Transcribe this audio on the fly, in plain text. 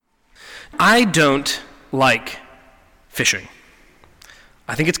I don't like fishing.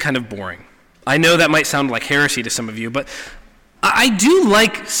 I think it's kind of boring. I know that might sound like heresy to some of you, but I do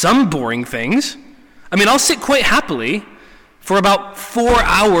like some boring things. I mean, I'll sit quite happily for about 4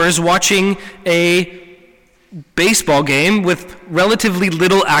 hours watching a baseball game with relatively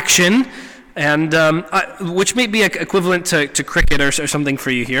little action, and which may be equivalent to cricket or something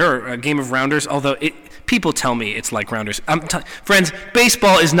for you here, or a game of rounders, although people tell me it's like rounders. Friends,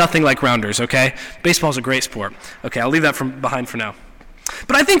 baseball is nothing like rounders, okay? Baseball's a great sport. Okay, I'll leave that behind for now.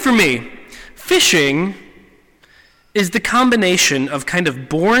 But I think for me, fishing is the combination of kind of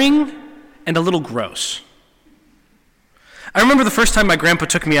boring and a little gross. I remember the first time my grandpa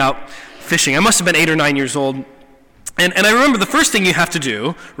took me out fishing. I must have been 8 or 9 years old. And I remember the first thing you have to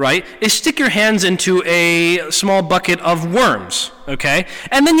do, right, is stick your hands into a small bucket of worms, okay?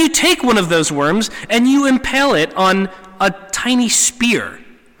 And then you take one of those worms and you impale it on a tiny spear,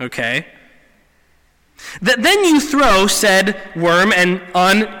 okay? Then you throw said worm and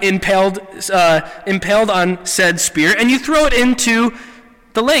impaled on said spear, and you throw it into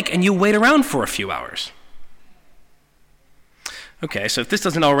the lake and you wait around for a few hours. Okay, so if this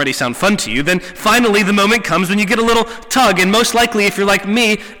doesn't already sound fun to you, then finally the moment comes when you get a little tug, and most likely, if you're like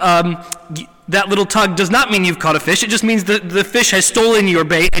me, that little tug does not mean you've caught a fish. It just means that the fish has stolen your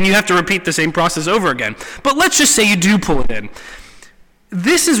bait, and you have to repeat the same process over again. But let's just say you do pull it in.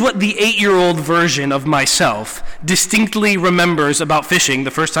 This is what the 8-year-old version of myself distinctly remembers about fishing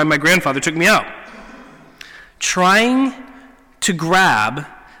the first time my grandfather took me out. Trying to grab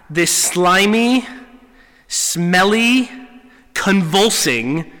this slimy, smelly,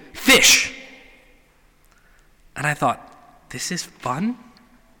 convulsing fish. And I thought, this is fun?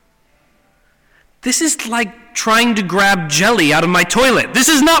 This is like trying to grab jelly out of my toilet. This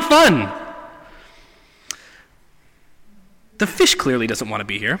is not fun. The fish clearly doesn't want to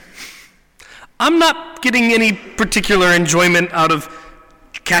be here. I'm not getting any particular enjoyment out of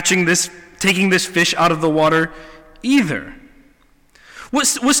taking this fish out of the water either. What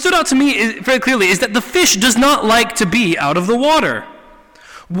stood out to me very clearly is that the fish does not like to be out of the water.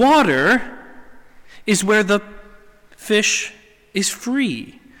 Water is where the fish is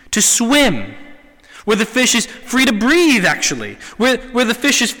free to swim, where the fish is free to breathe, actually, where the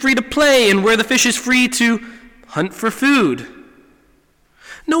fish is free to play, and where the fish is free to hunt for food.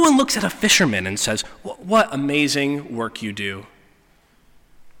 No one looks at a fisherman and says, "What amazing work you do,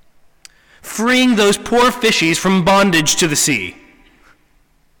 freeing those poor fishies from bondage to the sea."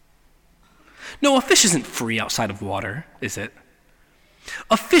 No, a fish isn't free outside of water, is it?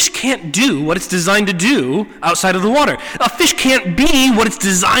 A fish can't do what it's designed to do outside of the water. A fish can't be what it's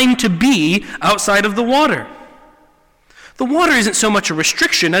designed to be outside of the water. The water isn't so much a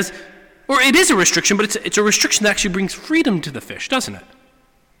restriction or it is a restriction, but it's a restriction that actually brings freedom to the fish, doesn't it?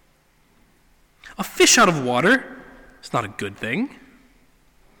 A fish out of water is not a good thing.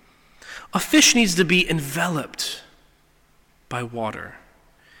 A fish needs to be enveloped by water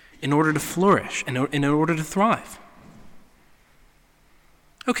in order to flourish, and in order to thrive.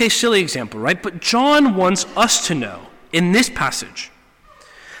 Okay, silly example, right? But John wants us to know, in this passage,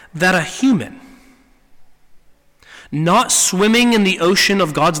 that a human, not swimming in the ocean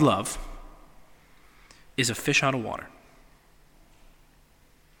of God's love, is a fish out of water.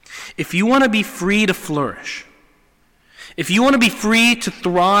 If you want to be free to flourish, if you want to be free to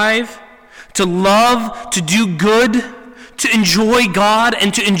thrive, to love, to do good, to enjoy God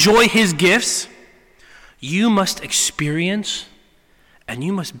and to enjoy His gifts, you must experience and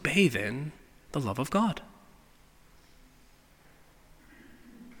you must bathe in the love of God.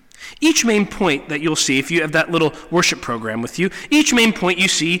 Each main point that you'll see, if you have that little worship program with you, each main point you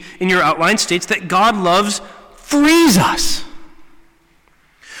see in your outline states that God loves frees us.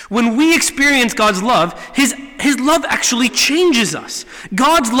 When we experience God's love, His love actually changes us.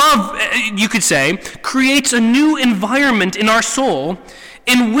 God's love, you could say, creates a new environment in our soul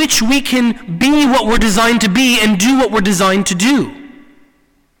in which we can be what we're designed to be and do what we're designed to do.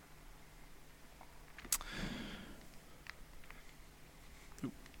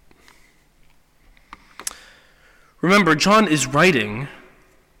 Remember, John is writing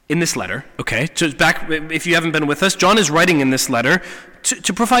in this letter, okay? So back, if you haven't been with us, John is writing in this letter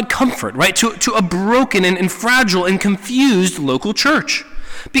to provide comfort, right? To a broken and fragile and confused local church.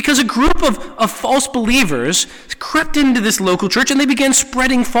 Because a group of false believers crept into this local church and they began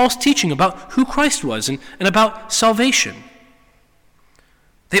spreading false teaching about who Christ was and about salvation.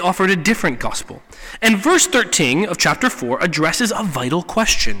 They offered a different gospel. And verse 13 of chapter 4 addresses a vital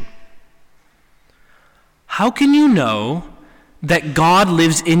question. How can you know that God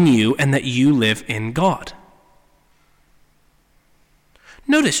lives in you and that you live in God?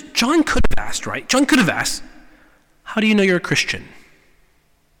 Notice, John could have asked, right? John could have asked, how do you know you're a Christian?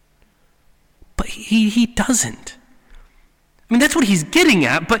 But he doesn't. I mean, that's what he's getting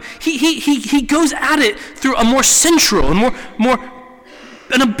at, but he goes at it through a more central and more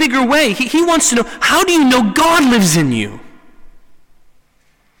in a bigger way. He wants to know, how do you know God lives in you?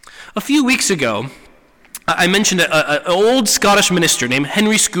 A few weeks ago, I mentioned an old Scottish minister named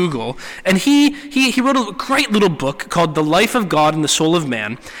Henry Scougal, and he wrote a great little book called The Life of God and the Soul of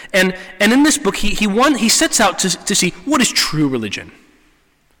Man. And in this book, he sets out to see what is true religion.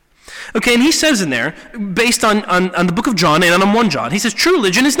 Okay, and he says in there, based on the book of John and on 1 John, he says true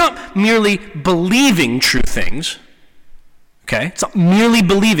religion is not merely believing true things. Okay, it's not merely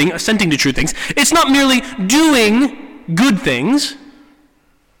believing, assenting to true things. It's not merely doing good things.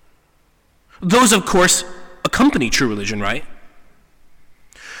 Those, of course, accompany true religion, right?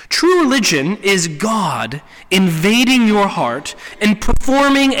 True religion is God invading your heart and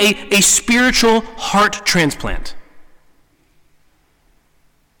performing a spiritual heart transplant.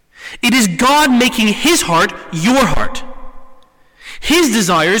 It is God making his heart your heart. His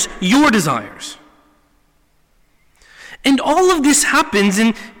desires, your desires. And all of this happens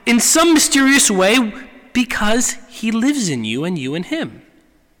in some mysterious way because he lives in you and you in him.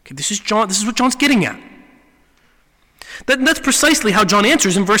 Okay, this is what John's getting at. That's precisely how John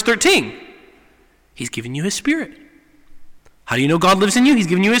answers in verse 13. He's given you his Spirit. How do you know God lives in you? He's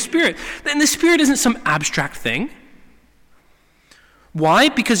given you his Spirit. And the Spirit isn't some abstract thing. Why?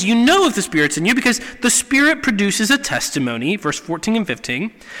 Because you know if the Spirit's in you, because the Spirit produces a testimony, verse 14 and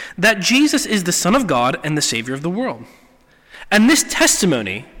 15, that Jesus is the Son of God and the Savior of the world. And this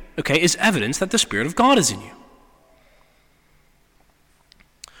testimony, okay, is evidence that the Spirit of God is in you.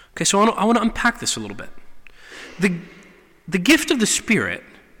 Okay, so I want to unpack this a little bit. The gift of the Spirit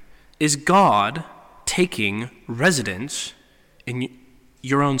is God taking residence in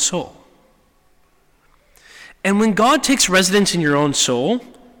your own soul. And when God takes residence in your own soul,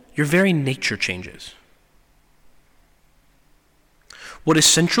 your very nature changes. What is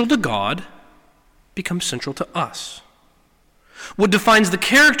central to God becomes central to us. What defines the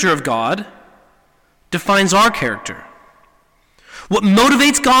character of God defines our character. What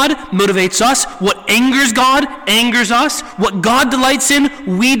motivates God motivates us. What angers God angers us. What God delights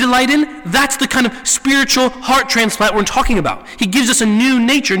in, we delight in. That's the kind of spiritual heart transplant we're talking about. He gives us a new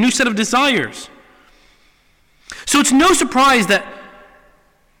nature, a new set of desires. So it's no surprise that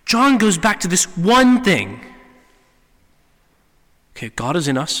John goes back to this one thing. Okay, God is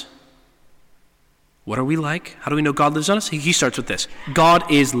in us. What are we like? How do we know God lives in us? He starts with this.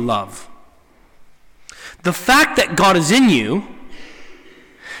 God is love. The fact that God is in you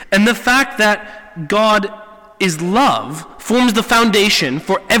and the fact that God is love forms the foundation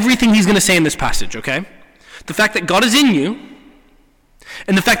for everything he's going to say in this passage, okay? The fact that God is in you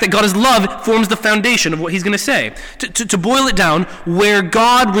and the fact that God is love forms the foundation of what he's going to say. To boil it down, where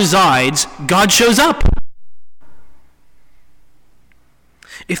God resides, God shows up.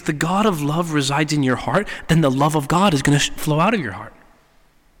 If the God of love resides in your heart, then the love of God is going to flow out of your heart.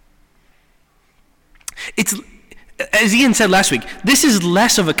 It's, as Ian said last week, this is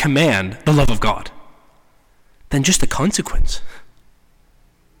less of a command, the love of God, than just a consequence.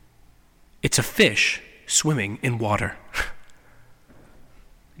 It's a fish swimming in water.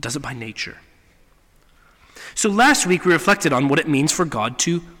 It does it by nature. So last week we reflected on what it means for God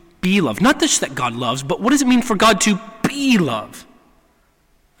to be love. Not just that God loves, but what does it mean for God to be love?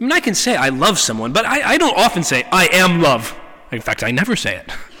 I mean, I can say I love someone, but I don't often say I am love. In fact, I never say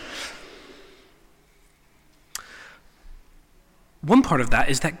it. One part of that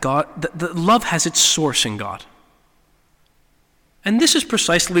is that God, the love has its source in God. And this is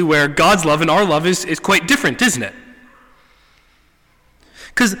precisely where God's love and our love is quite different, isn't it?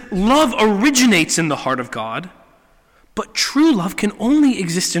 Because love originates in the heart of God, but true love can only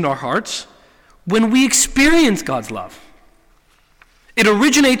exist in our hearts when we experience God's love. It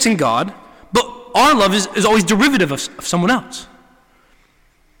originates in God, but our love is always derivative of someone else.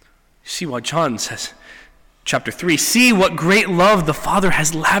 You see why John says, chapter 3, see what great love the Father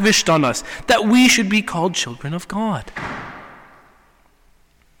has lavished on us, that we should be called children of God.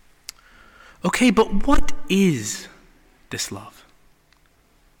 Okay, but what is this love?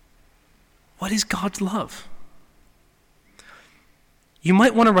 What is God's love? You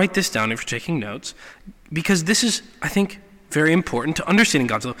might want to write this down if you're taking notes, because this is, I think, very important to understanding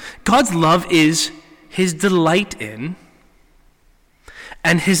God's love. God's love is his delight in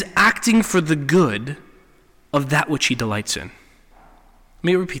and his acting for the good of that which he delights in. Let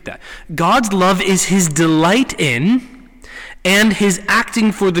me repeat that. God's love is his delight in and his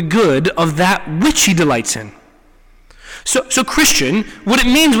acting for the good of that which he delights in. So Christian, what it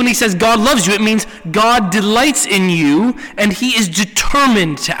means when he says God loves you, it means God delights in you and he is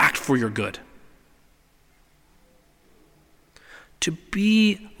determined to act for your good. To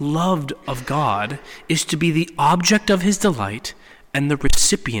be loved of God is to be the object of his delight and the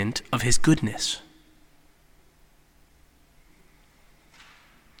recipient of his goodness.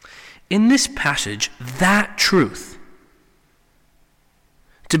 In this passage, that truth,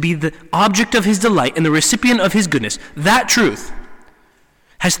 to be the object of his delight and the recipient of his goodness, that truth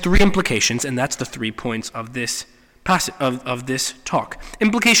has three implications, and that's the 3 points of this passage, of this talk.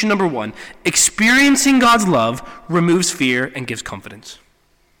 Implication number 1, experiencing God's love removes fear and gives confidence.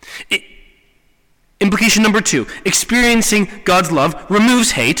 Implication number 2, experiencing God's love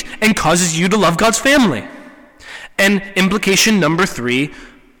removes hate and causes you to love God's family. And implication number 3,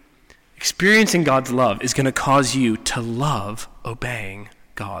 experiencing God's love is going to cause you to love obeying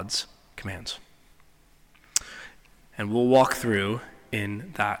God's commands. And we'll walk through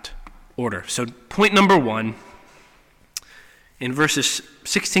in that order. So point number 1, in verses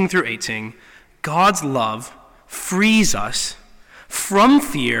 16 through 18, God's love frees us from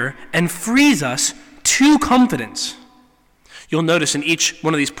fear and frees us to confidence. You'll notice in each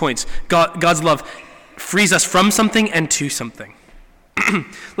one of these points, God's love frees us from something and to something.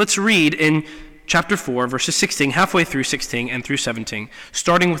 Let's read in chapter 4, verses 16, halfway through 16 and through 17,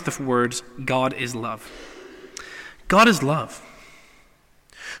 starting with the words, God is love. God is love.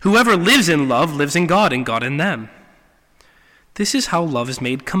 Whoever lives in love lives in God and God in them. This is how love is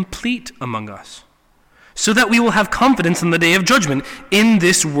made complete among us, so that we will have confidence in the day of judgment. In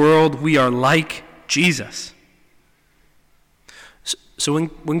this world we are like Jesus. So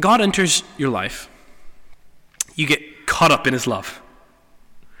when God enters your life, you get caught up in his love.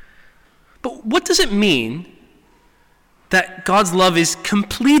 But what does it mean that God's love is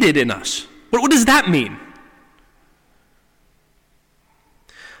completed in us? What does that mean?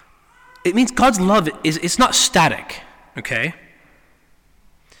 It means God's love it's not static, okay?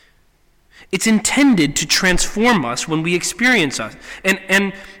 It's intended to transform us when we experience us.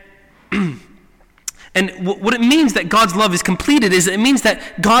 And what it means that God's love is completed is it means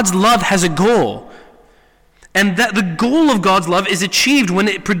that God's love has a goal. And that the goal of God's love is achieved when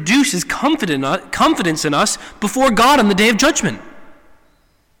it produces confidence in us before God on the day of judgment.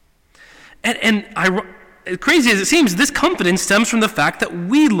 And crazy as it seems, this confidence stems from the fact that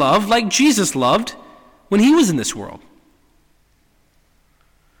we love like Jesus loved when he was in this world.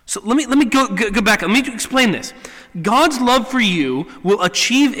 So let me go back. Let me explain this. God's love for you will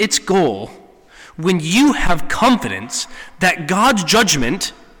achieve its goal when you have confidence that God's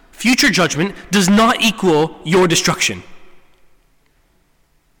judgment, future judgment, does not equal your destruction.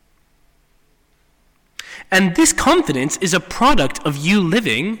 And this confidence is a product of you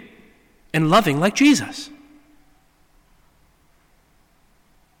living and loving like Jesus.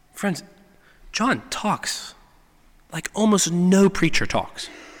 Friends, John talks like almost no preacher talks.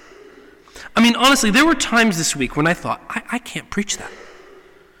 I mean, honestly, there were times this week when I thought, I can't preach that.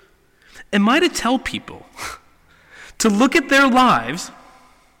 Am I to tell people to look at their lives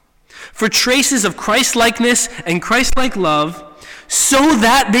for traces of Christ-likeness and Christ-like love so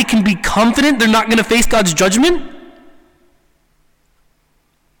that they can be confident they're not going to face God's judgment?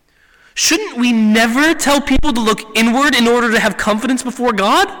 Shouldn't we never tell people to look inward in order to have confidence before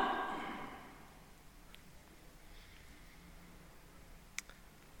God?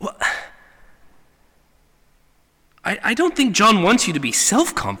 Well, I don't think John wants you to be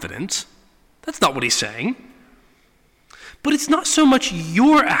self-confident. That's not what he's saying. But it's not so much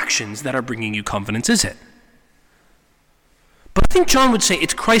your actions that are bringing you confidence, is it? But I think John would say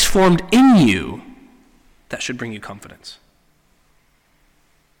it's Christ formed in you that should bring you confidence.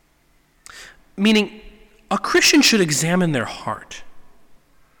 Meaning, a Christian should examine their heart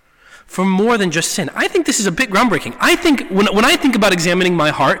for more than just sin. I think this is a bit groundbreaking. I think when I think about examining my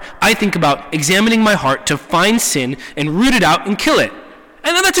heart, I think about examining my heart to find sin and root it out and kill it.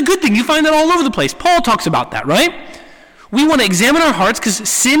 And that's a good thing. You find that all over the place. Paul talks about that, right? We want to examine our hearts because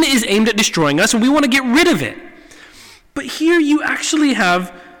sin is aimed at destroying us and we want to get rid of it. But here you actually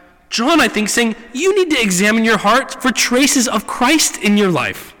have John, I think, saying you need to examine your heart for traces of Christ in your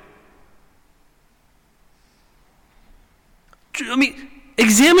life. I mean,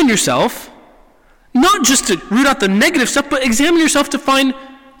 examine yourself, not just to root out the negative stuff, but examine yourself to find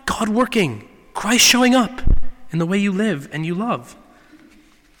God working, Christ showing up in the way you live and you love.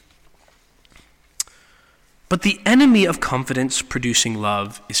 But the enemy of confidence-producing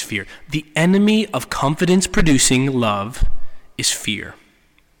love is fear. The enemy of confidence-producing love is fear.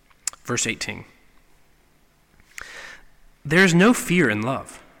 Verse 18. There is no fear in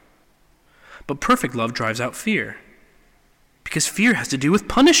love, but perfect love drives out fear, because fear has to do with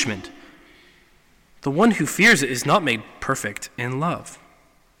punishment. The one who fears it is not made perfect in love.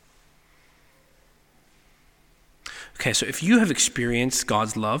 Okay, so if you have experienced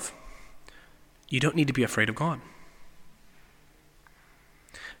God's love, you don't need to be afraid of God.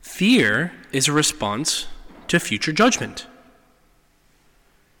 Fear is a response to future judgment.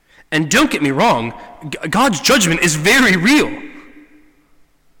 And don't get me wrong, God's judgment is very real.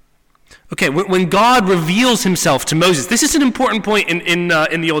 Okay, when God reveals himself to Moses, this is an important point in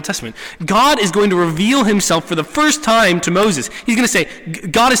the Old Testament. God is going to reveal himself for the first time to Moses.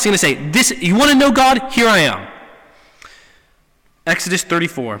 God is going to say, "This, you want to know God? Here I am." Exodus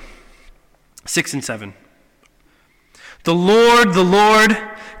 34, 6 and 7. The Lord,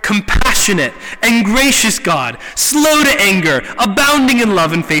 compassionate and gracious God, slow to anger, abounding in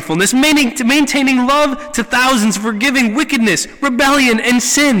love and faithfulness, maintaining love to thousands, forgiving wickedness, rebellion, and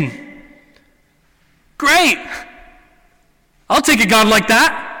sin. Great! I'll take a God like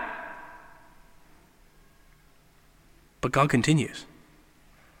that. But God continues.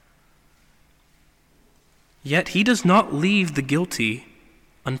 Yet he does not leave the guilty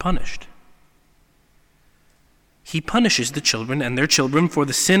unpunished. He punishes the children and their children for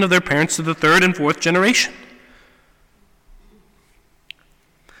the sin of their parents to the third and fourth generation.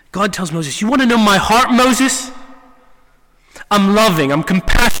 God tells Moses, "You want to know my heart, Moses? I'm loving, I'm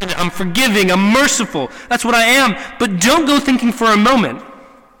compassionate, I'm forgiving, I'm merciful. That's what I am. But don't go thinking for a moment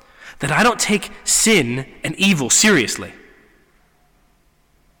that I don't take sin and evil seriously.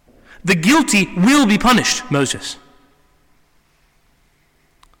 The guilty will be punished, Moses."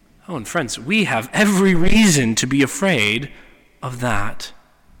 Oh, and friends, we have every reason to be afraid of that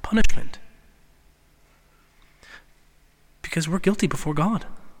punishment. Because we're guilty before God.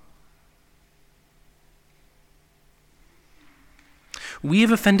 We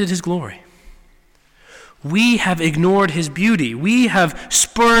have offended his glory. We have ignored his beauty. We have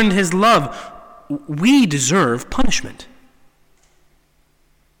spurned his love. We deserve punishment.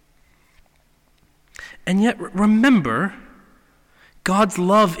 And yet, remember, God's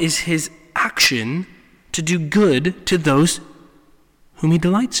love is his action to do good to those whom he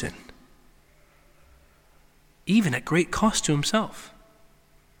delights in, even at great cost to himself.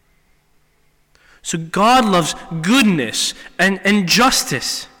 So God loves goodness and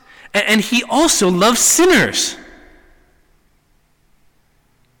justice, and he also loves sinners.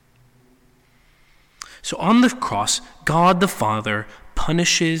 So on the cross, God the Father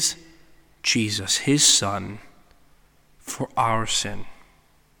punishes Jesus, his Son, for our sin.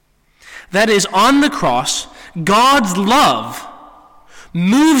 That is, on the cross, God's love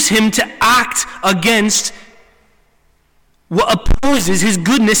moves him to act against what opposes his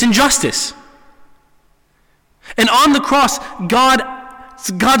goodness and justice. And on the cross,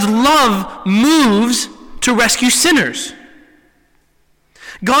 God's love moves to rescue sinners.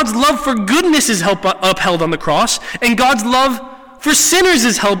 God's love for goodness is upheld on the cross, and God's love for sinners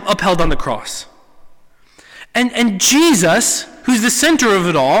is upheld on the cross. And Jesus, who's the center of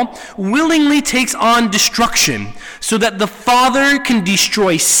it all, willingly takes on destruction so that the Father can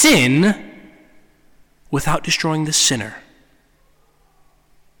destroy sin without destroying the sinner.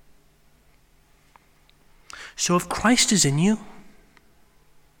 So if Christ is in you,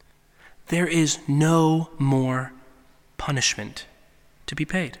 there is no more punishment to be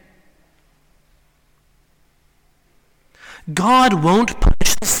paid. God won't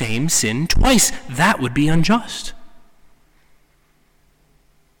punish the same sin twice. That would be unjust.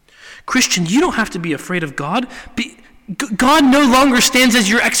 Christian, you don't have to be afraid of God. God no longer stands as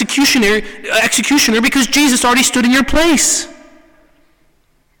your executioner because Jesus already stood in your place.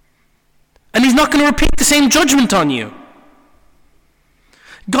 And he's not going to repeat the same judgment on you.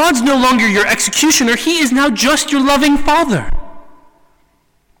 God's no longer your executioner. He is now just your loving Father.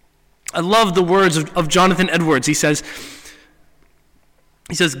 I love the words of Jonathan Edwards. He says,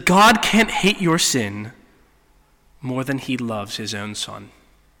 God can't hate your sin more than he loves his own Son.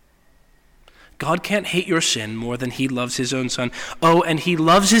 God can't hate your sin more than he loves his own Son. Oh, and he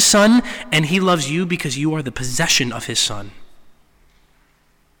loves his Son, and he loves you because you are the possession of his Son,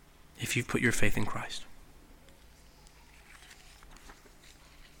 if you've put your faith in Christ.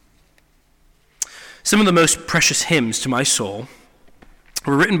 Some of the most precious hymns to my soul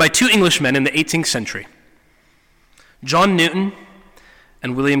were written by two Englishmen in the 18th century, John Newton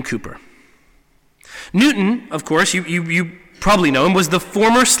and William Cowper. Newton, of course, you probably know him, was the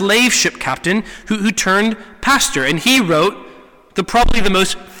former slave ship captain who turned pastor, and he wrote probably the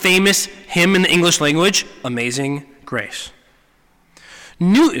most famous hymn in the English language, Amazing Grace.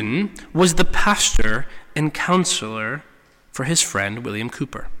 Newton was the pastor and counselor for his friend William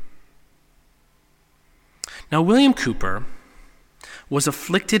Cowper. Now, William Cowper was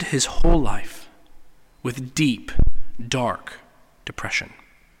afflicted his whole life with deep, dark depression.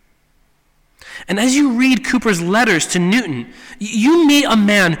 And as you read Cooper's letters to Newton, you meet a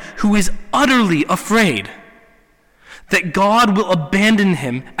man who is utterly afraid that God will abandon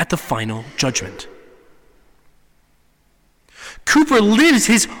him at the final judgment. Cooper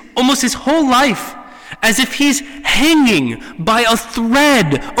lives almost his whole life as if he's hanging by a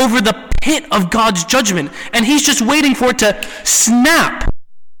thread over the pit of God's judgment, and he's just waiting for it to snap,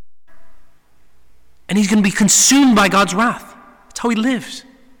 and he's going to be consumed by God's wrath. That's how he lives.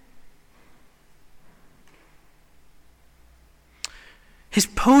 His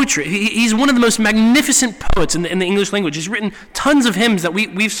poetry, he's one of the most magnificent poets in the English language. He's written tons of hymns that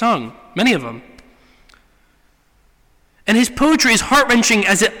we've sung, many of them. And his poetry is heart-wrenching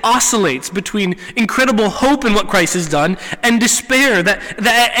as it oscillates between incredible hope in what Christ has done and despair that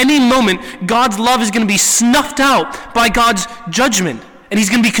at any moment God's love is going to be snuffed out by God's judgment and he's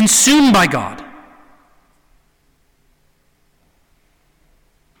going to be consumed by God.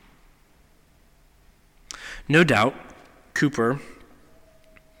 No doubt, Cooper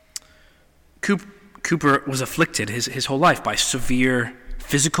was afflicted his whole life by severe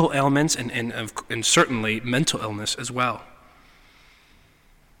physical ailments and certainly mental illness as well.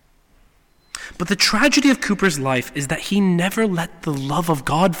 But the tragedy of Cooper's life is that he never let the love of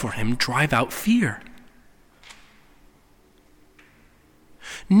God for him drive out fear.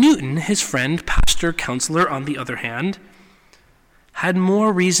 Newton, his friend, pastor, counselor, on the other hand, had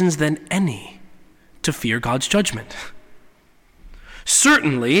more reasons than any to fear God's judgment.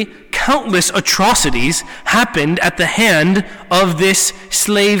 Certainly, countless atrocities happened at the hand of this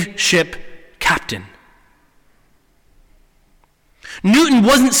slave ship captain. Newton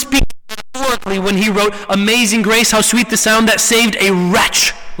wasn't speaking metaphorically when he wrote, "Amazing grace, how sweet the sound that saved a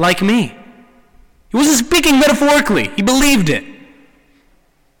wretch like me." He wasn't speaking metaphorically. He believed it.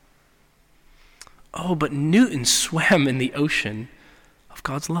 Oh, but Newton swam in the ocean of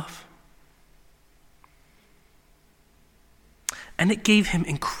God's love. And it gave him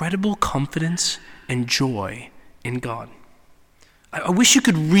incredible confidence and joy in God. I wish you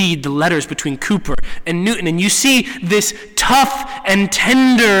could read the letters between Cooper and Newton, and you see this tough and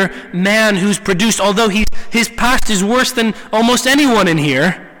tender man who's produced, although his past is worse than almost anyone in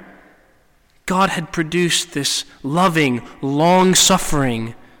here, God had produced this loving,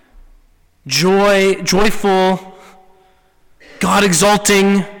 long-suffering, joyful,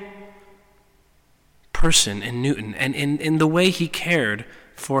 God-exalting person in Newton, and in the way he cared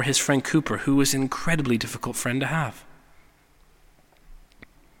for his friend Cooper, who was an incredibly difficult friend to have.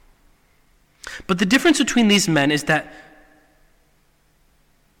 But the difference between these men is that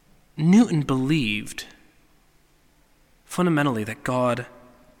Newton believed fundamentally that God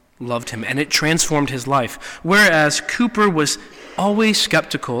loved him, and it transformed his life, whereas Cooper was always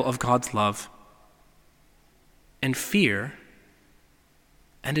skeptical of God's love, and fear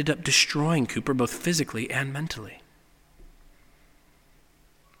ended up destroying Cooper both physically and mentally.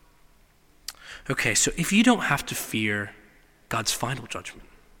 Okay, so if you don't have to fear God's final judgment,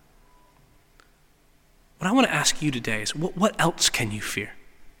 what I want to ask you today is, what else can you fear?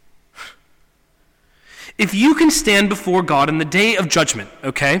 If you can stand before God in the day of judgment,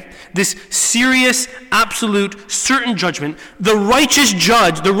 okay, this serious, absolute, certain judgment, the righteous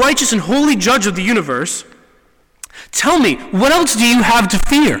judge, the righteous and holy judge of the universe, tell me, what else do you have to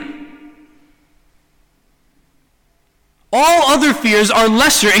fear? All other fears are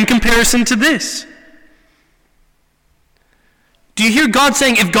lesser in comparison to this. Do you hear God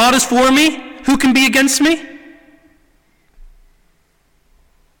saying, if God is for me, who can be against me?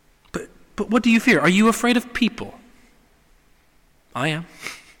 But what do you fear? Are you afraid of people? I am.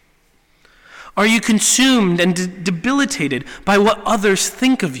 Are you consumed and debilitated by what others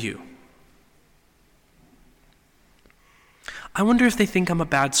think of you? I wonder if they think I'm a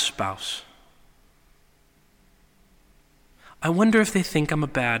bad spouse. I wonder if they think I'm a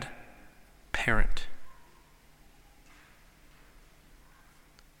bad parent.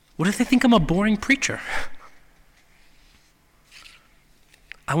 What if they think I'm a boring preacher?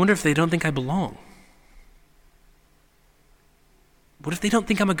 I wonder if they don't think I belong. What if they don't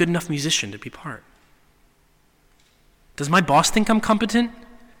think I'm a good enough musician to be part? Does my boss think I'm competent?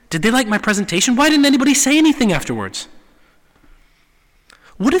 Did they like my presentation? Why didn't anybody say anything afterwards?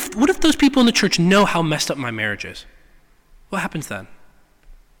 What if those people in the church know how messed up my marriage is? What happens then?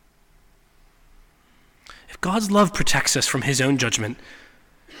 If God's love protects us from his own judgment,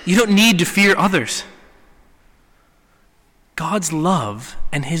 you don't need to fear others. God's love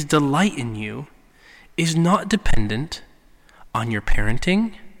and his delight in you is not dependent on your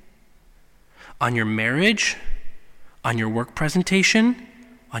parenting, on your marriage, on your work presentation,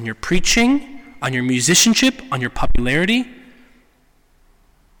 on your preaching, on your musicianship, on your popularity.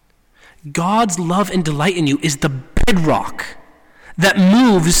 God's love and delight in you is the bedrock that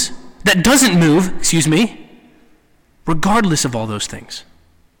doesn't move, regardless of all those things.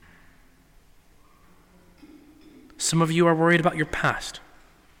 Some of you are worried about your past.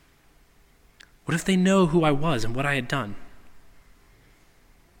 What if they know who I was and what I had done?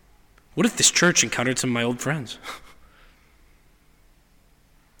 What if this church encountered some of my old friends?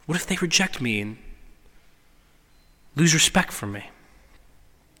 What if they reject me and lose respect for me?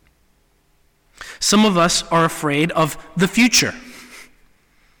 Some of us are afraid of the future.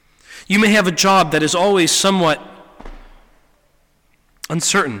 You may have a job that is always somewhat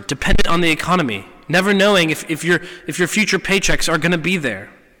uncertain, dependent on the economy, never knowing if your future paychecks are going to be there.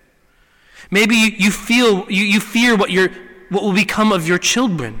 Maybe you fear what will become of your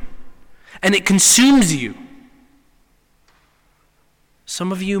children, and it consumes you.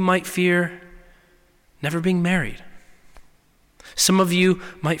 Some of you might fear never being married. Some of you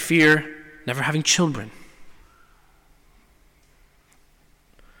might fear never having children.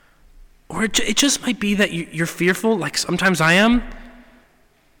 Or it just might be that you're fearful, like sometimes I am,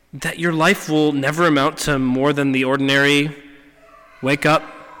 that your life will never amount to more than the ordinary wake up,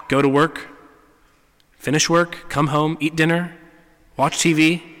 go to work, finish work, come home, eat dinner, watch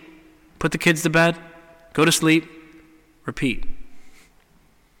TV, put the kids to bed, go to sleep, repeat.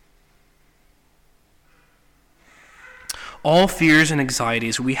 All fears and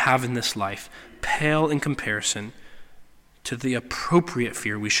anxieties we have in this life pale in comparison to the appropriate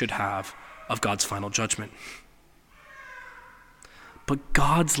fear we should have of God's final judgment. But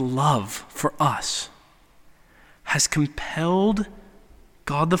God's love for us has compelled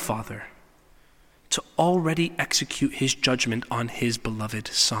God the Father to already execute his judgment on his beloved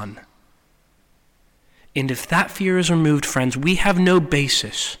Son. And if that fear is removed, friends, we have no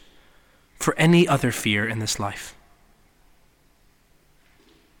basis for any other fear in this life.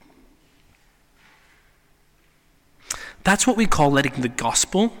 That's what we call letting the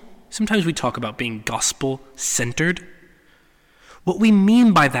gospel. Sometimes we talk about being gospel-centered. What we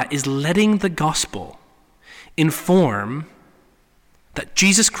mean by that is letting the gospel inform that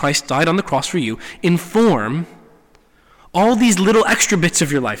Jesus Christ died on the cross for you, inform all these little extra bits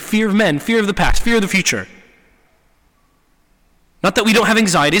of your life: fear of men, fear of the past, fear of the future. Not that we don't have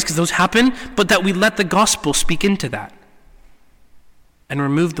anxieties, because those happen, but that we let the gospel speak into that and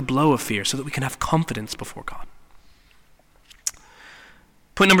remove the blow of fear so that we can have confidence before God.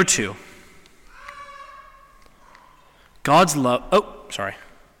 Point number 2. God's love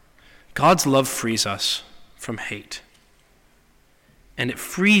frees us from hate. And it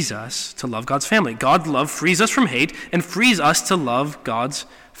frees us to love God's family. God's love frees us from hate and frees us to love God's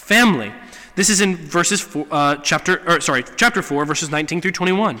family. This is in chapter 4, verses 19 through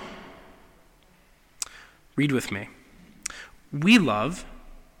 21. Read with me. We love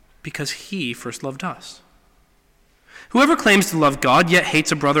because he first loved us. Whoever claims to love God yet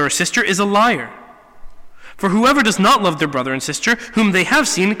hates a brother or sister is a liar. For whoever does not love their brother and sister whom they have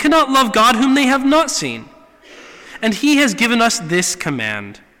seen cannot love God whom they have not seen. And he has given us this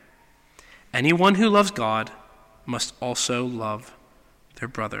command: anyone who loves God must also love their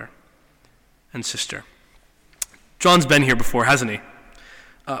brother and sister. John's been here before, hasn't he?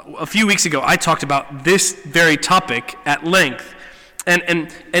 A few weeks ago, I talked about this very topic at length. And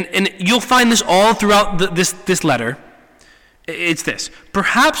you'll find this all throughout this letter. It's this: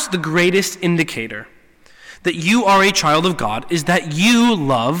 perhaps the greatest indicator that you are a child of God is that you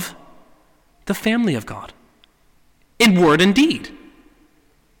love the family of God, in word and deed.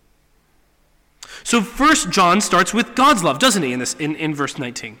 So first John starts with God's love, doesn't he, in verse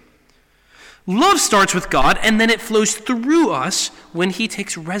 19? Love starts with God, and then it flows through us when he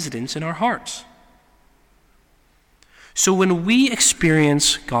takes residence in our hearts. So when we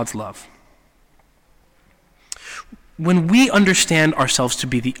experience God's love, when we understand ourselves to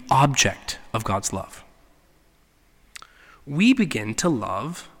be the object of God's love, we begin to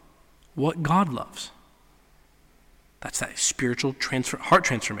love what God loves. That's that spiritual heart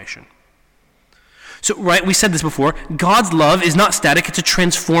transformation. So, right, we said this before, God's love is not static, it's a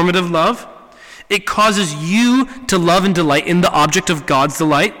transformative love. It causes you to love and delight in the object of God's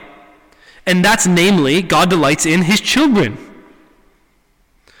delight, and that's namely, God delights in his children.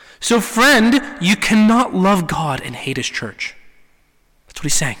 So friend, you cannot love God and hate his church. That's what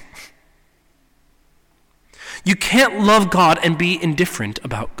he's saying. You can't love God and be indifferent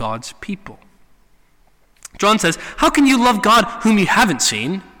about God's people. John says, how can you love God whom you haven't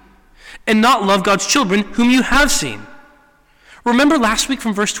seen and not love God's children whom you have seen? Remember last week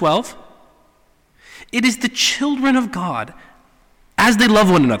from verse 12? It is the children of God as they love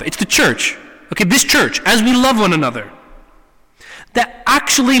one another. It's the church, okay, this church, as we love one another, that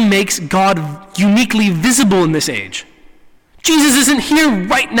actually makes God uniquely visible in this age. Jesus isn't here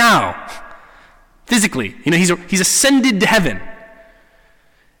right now, physically. He's ascended to heaven.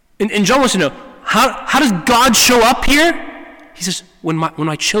 And John wants to know, how does God show up here? He says, when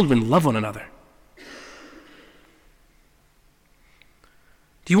my children love one another.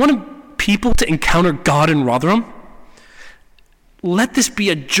 Do you want people to encounter God in Rotherham? Let this be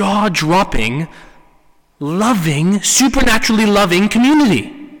a jaw-dropping, loving, supernaturally loving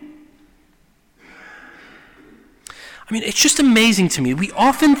community. I mean, it's just amazing to me. We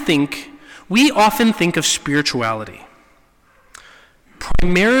often think of spirituality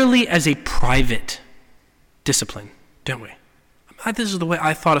primarily as a private discipline, don't we? This is the way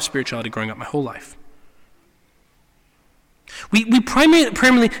I thought of spirituality growing up my whole life. We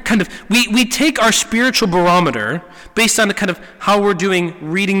primarily we take our spiritual barometer based on kind of how we're doing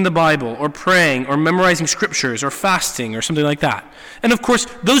reading the Bible or praying or memorizing scriptures or fasting or something like that. And of course,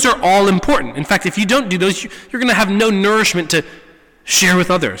 those are all important. In fact, if you don't do those, you're going to have no nourishment to share with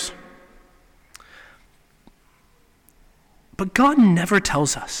others. But God never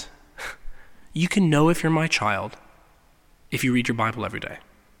tells us, you can know if you're my child if you read your Bible every day.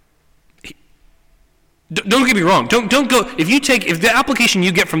 Don't get me wrong. Don't go. If the application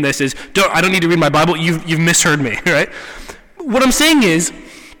you get from this is, I don't need to read my Bible, you've misheard me, right? What I'm saying is,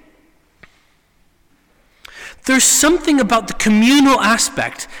 there's something about the communal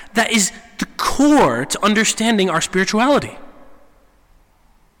aspect that is the core to understanding our spirituality.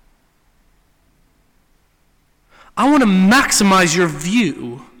 I want to maximize your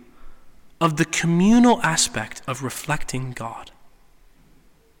view of the communal aspect of reflecting God.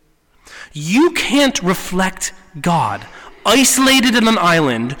 You can't reflect God isolated in an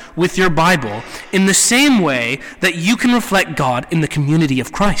island with your Bible in the same way that you can reflect God in the community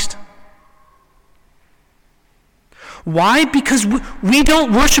of Christ. Why? Because we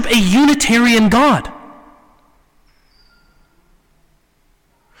don't worship a Unitarian God.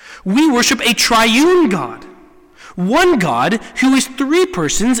 We worship a triune God. One God who is three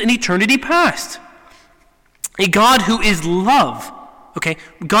persons in eternity past. A God who is love. Okay,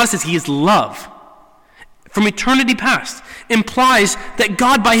 God says he is love. From eternity past implies that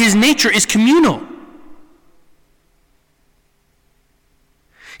God by his nature is communal.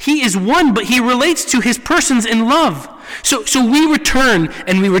 He is one, but he relates to his persons in love. So we return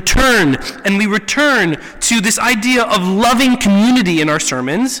and we return and we return to this idea of loving community in our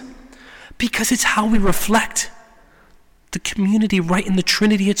sermons because it's how we reflect the community right in the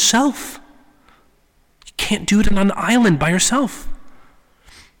Trinity itself. You can't do it on an island by yourself.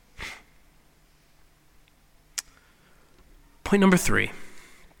 Point number 3.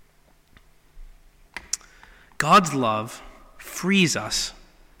 God's love frees us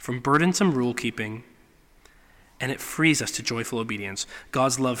from burdensome rule keeping, and it frees us to joyful obedience.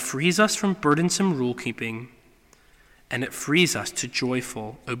 God's love frees us from burdensome rule keeping, and it frees us to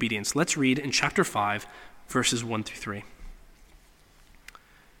joyful obedience. Let's read in chapter 5, verses 1 through 3.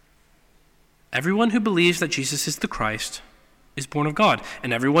 Everyone who believes that Jesus is the Christ is born of God,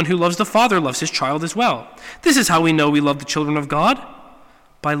 and everyone who loves the Father loves his child as well. This is how we know we love the children of God,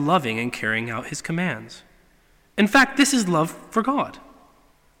 by loving and carrying out his commands. In fact, this is love for God,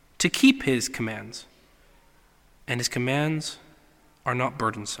 to keep his commands, and his commands are not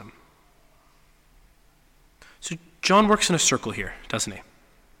burdensome. So John works in a circle here, doesn't he?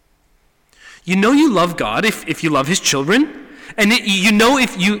 You know you love God if you love his children. And you know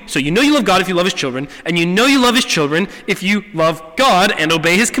you love God if you love his children, and you know you love his children if you love God and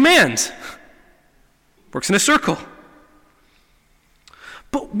obey his commands. Works in a circle.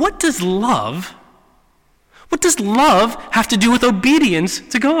 But what does love have to do with obedience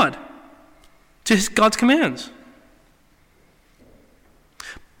to God, to God's commands?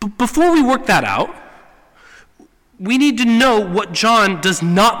 But before we work that out, we need to know what John does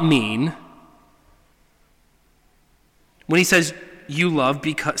not mean when he says you love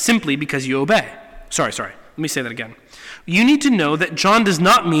simply because you obey. Sorry, let me say that again. You need to know that John does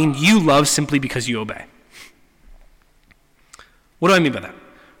not mean you love simply because you obey. What do I mean by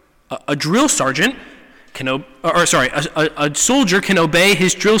that? A drill sergeant a soldier can obey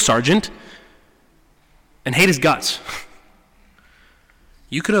his drill sergeant and hate his guts.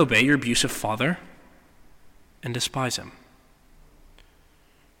 You could obey your abusive father and despise him.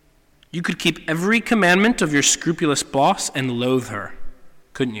 You could keep every commandment of your scrupulous boss and loathe her,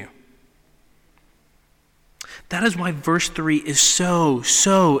 couldn't you? That is why verse 3 is so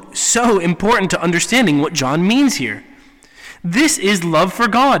important to understanding what John means here. This is love for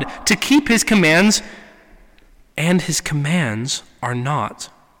God, to keep his commands and his commands are not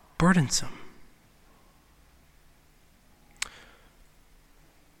burdensome.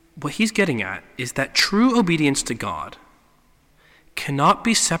 What he's getting at is that true obedience to God cannot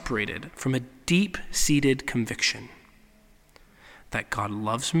be separated from a deep-seated conviction that God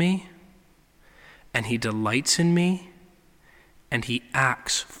loves me, and he delights in me, and he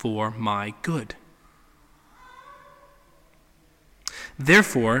acts for my good.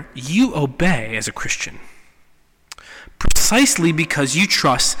 Therefore, you obey as a Christian, precisely because you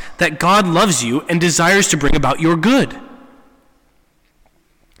trust that God loves you and desires to bring about your good.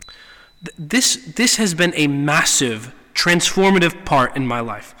 This has been a massive, transformative part in my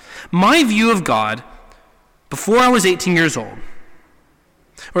life. My view of God before I was 18 years old,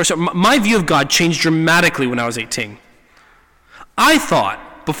 my view of God changed dramatically when I was 18. I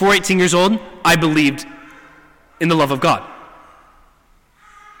thought, before 18 years old, I believed in the love of God.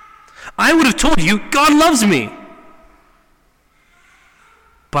 I would have told you, God loves me.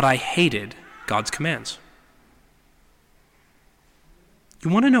 But I hated God's commands.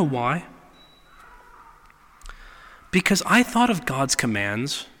 You want to know why? Because I thought of God's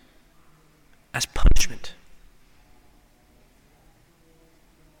commands as punishment.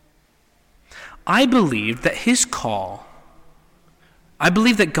 I believed that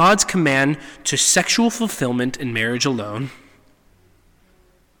God's command to sexual fulfillment in marriage alone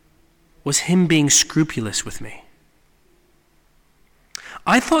was him being scrupulous with me.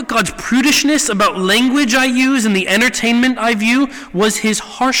 I thought God's prudishness about language I use and the entertainment I view was his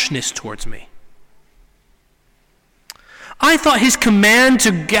harshness towards me. I thought his command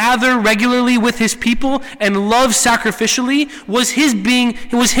to gather regularly with his people and love sacrificially was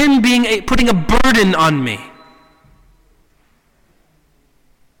him putting a burden on me.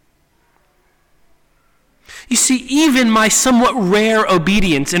 You see, even my somewhat rare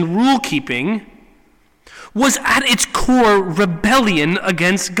obedience and rule keeping was at its core rebellion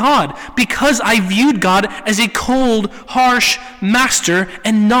against God, because I viewed God as a cold, harsh master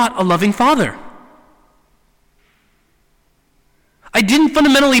and not a loving father. I didn't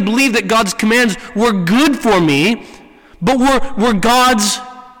fundamentally believe that God's commands were good for me, but were God's,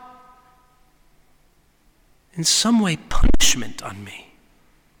 in some way, punishment on me.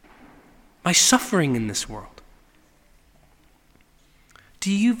 My suffering in this world.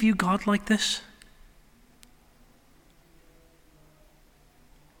 Do you view God like this?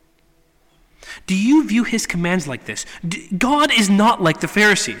 Do you view his commands like this? God is not like the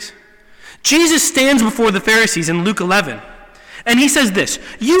Pharisees. Jesus stands before the Pharisees in Luke 11, and he says this,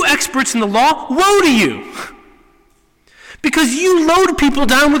 "You experts in the law, woe to you, because you load people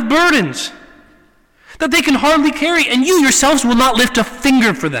down with burdens that they can hardly carry, and you yourselves will not lift a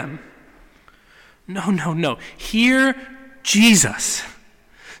finger for them." No. Hear Jesus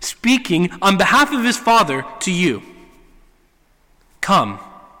speaking on behalf of his Father to you. Come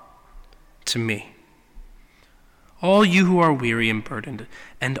to me, all you who are weary and burdened,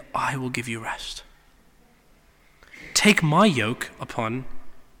 and I will give you rest. Take my yoke upon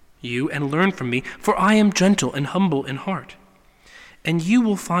you and learn from me, for I am gentle and humble in heart, and you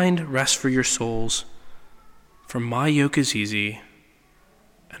will find rest for your souls, for my yoke is easy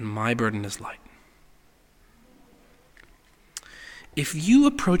and my burden is light. If you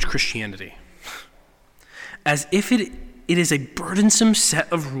approach Christianity as if it is a burdensome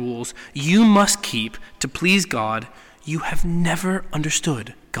set of rules you must keep to please God, you have never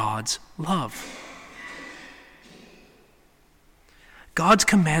understood God's love. God's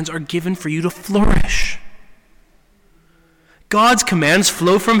commands are given for you to flourish. God's commands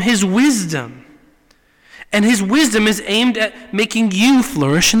flow from his wisdom, and his wisdom is aimed at making you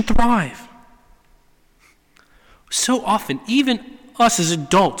flourish and thrive. So often, even us as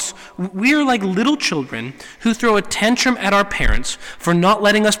adults, we are like little children who throw a tantrum at our parents for not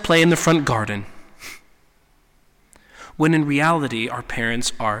letting us play in the front garden, when in reality our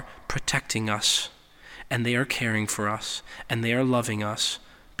parents are protecting us, and they are caring for us, and they are loving us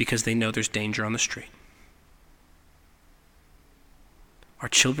because they know there's danger on the street. Our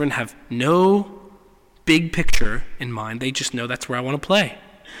children have no big picture in mind. They just know that's where I want to play.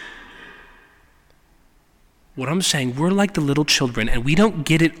 What I'm saying, we're like the little children, and we don't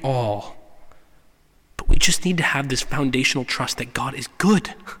get it all. But we just need to have this foundational trust that God is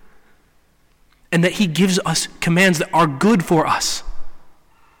good, and that he gives us commands that are good for us,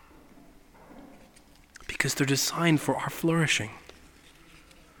 because they're designed for our flourishing.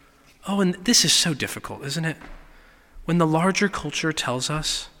 Oh, and this is so difficult, isn't it? When the larger culture tells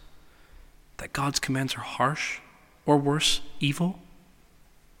us that God's commands are harsh, or worse, evil.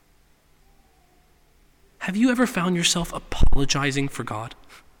 Have you ever found yourself apologizing for God?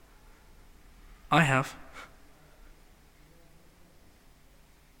 I have.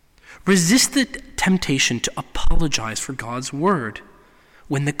 Resist the temptation to apologize for God's word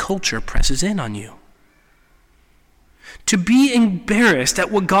when the culture presses in on you. To be embarrassed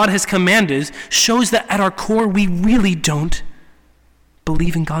at what God has commanded shows that at our core we really don't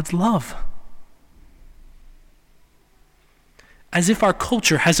believe in God's love. As if our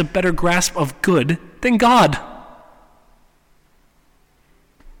culture has a better grasp of good than God.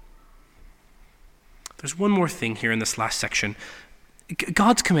 There's one more thing here in this last section.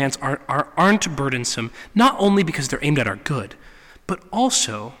 God's commands aren't burdensome, not only because they're aimed at our good, but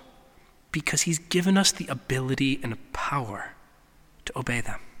also because he's given us the ability and the power to obey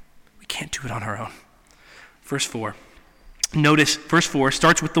them. We can't do it on our own. Verse 4. Notice, verse 4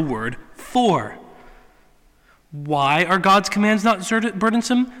 starts with the word for. Why are God's commands not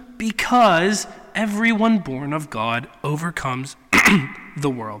burdensome? Because everyone born of God overcomes the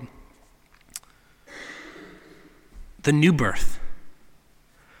world. The new birth,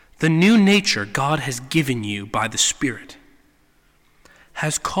 the new nature God has given you by the Spirit,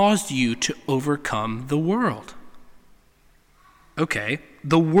 has caused you to overcome the world. Okay,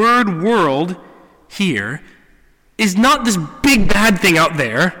 the word world here is not this big bad thing out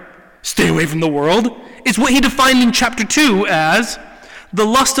there. Stay away from the world. It's what he defined in chapter 2 as the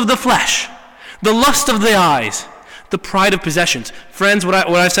lust of the flesh, the lust of the eyes, the pride of possessions. Friends, what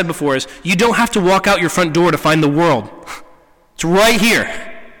I've said before is you don't have to walk out your front door to find the world. It's right here.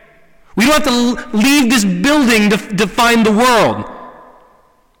 We don't have to leave this building to find the world.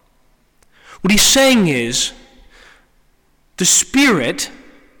 What he's saying is the Spirit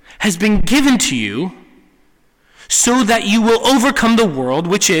has been given to you so that you will overcome the world,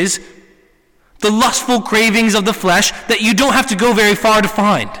 which is the lustful cravings of the flesh that you don't have to go very far to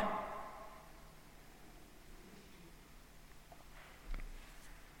find.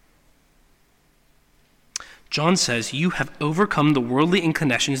 John says, you have overcome the worldly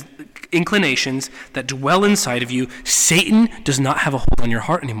inclinations that dwell inside of you. Satan does not have a hold on your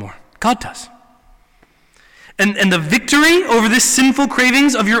heart anymore. God does. And the victory over this sinful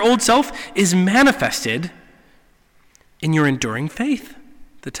cravings of your old self is manifested in your enduring faith,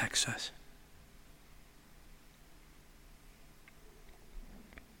 the text says.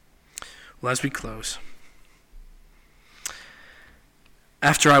 Well, as we close,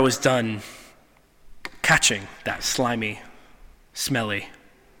 after I was done catching that slimy, smelly,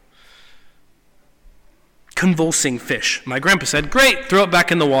 convulsing fish, my grandpa said, "Great, throw it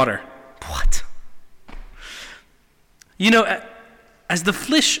back in the water." What? You know, as the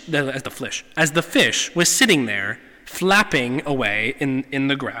fish was sitting there flapping away in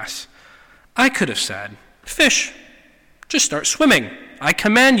the grass, I could have said, "Fish, just start swimming. I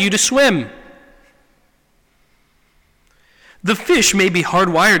command you to swim." The fish may be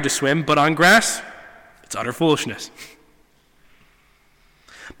hardwired to swim, but on grass, it's utter foolishness.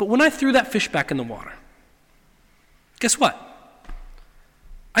 But when I threw that fish back in the water, guess what?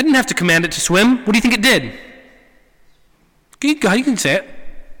 I didn't have to command it to swim. What do you think it did? You can say it.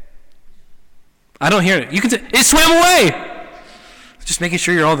 I don't hear it. You can say it swam away. Just making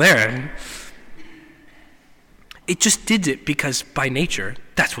sure you're all there. It just did it because by nature,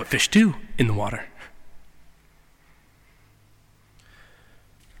 that's what fish do in the water.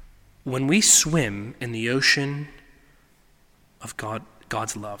 When we swim in the ocean of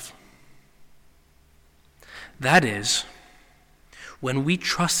God's love, that is, when we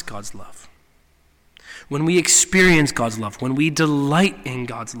trust God's love, when we experience God's love, when we delight in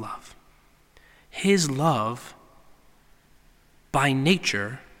God's love, his love, by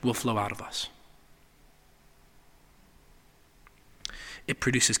nature, will flow out of us. It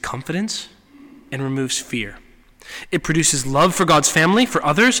produces confidence and removes fear. It produces love for God's family, for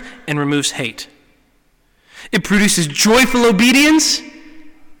others, and removes hate. It produces joyful obedience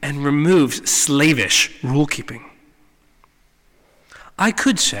and removes slavish rule-keeping. I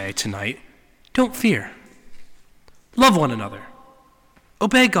could say tonight, don't fear. Love one another.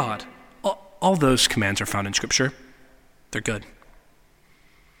 Obey God. All those commands are found in Scripture. They're good.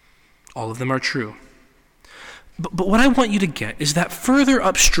 All of them are true. But what I want you to get is that further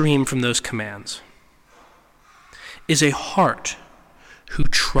upstream from those commands is a heart who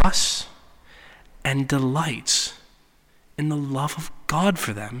trusts and delights in the love of God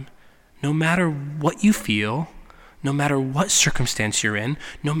for them, no matter what you feel, no matter what circumstance you're in,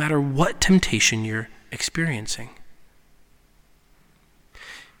 no matter what temptation you're experiencing.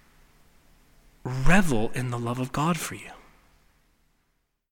 Revel in the love of God for you.